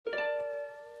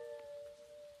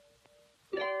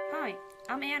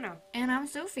I'm Anna. And I'm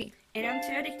Sophie. And I'm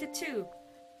too addicted too.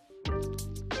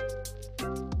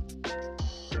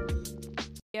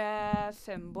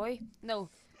 Femboy? No.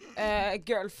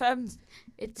 Girl fem.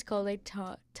 It's called a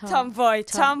Tomboy.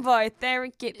 Tomboy.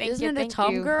 Thank you. Isn't it a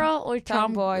tom girl or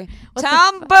Tomboy? What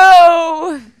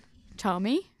Tombo!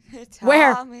 Tommy?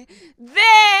 Where?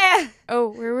 There!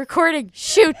 Oh, we're recording.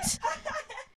 Shoot!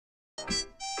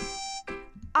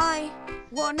 I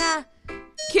wanna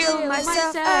kill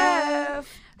myself.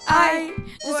 I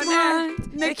just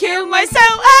wanna kill myself.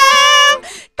 Ah!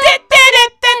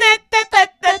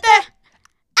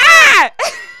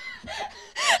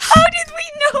 How did we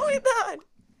know that?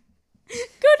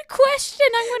 Good question.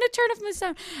 I'm gonna turn off my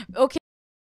sound. Okay.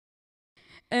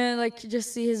 And like, you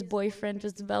just see his boyfriend,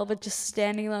 just Velvet, just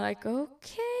standing there like,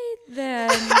 okay then.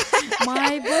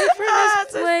 My boyfriend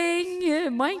is playing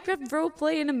Minecraft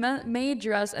roleplay in a maid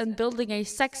dress and building a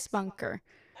sex bunker.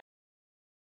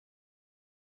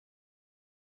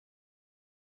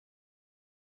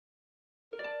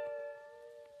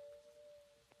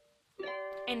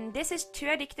 And this is Too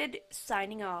Addicted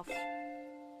signing off.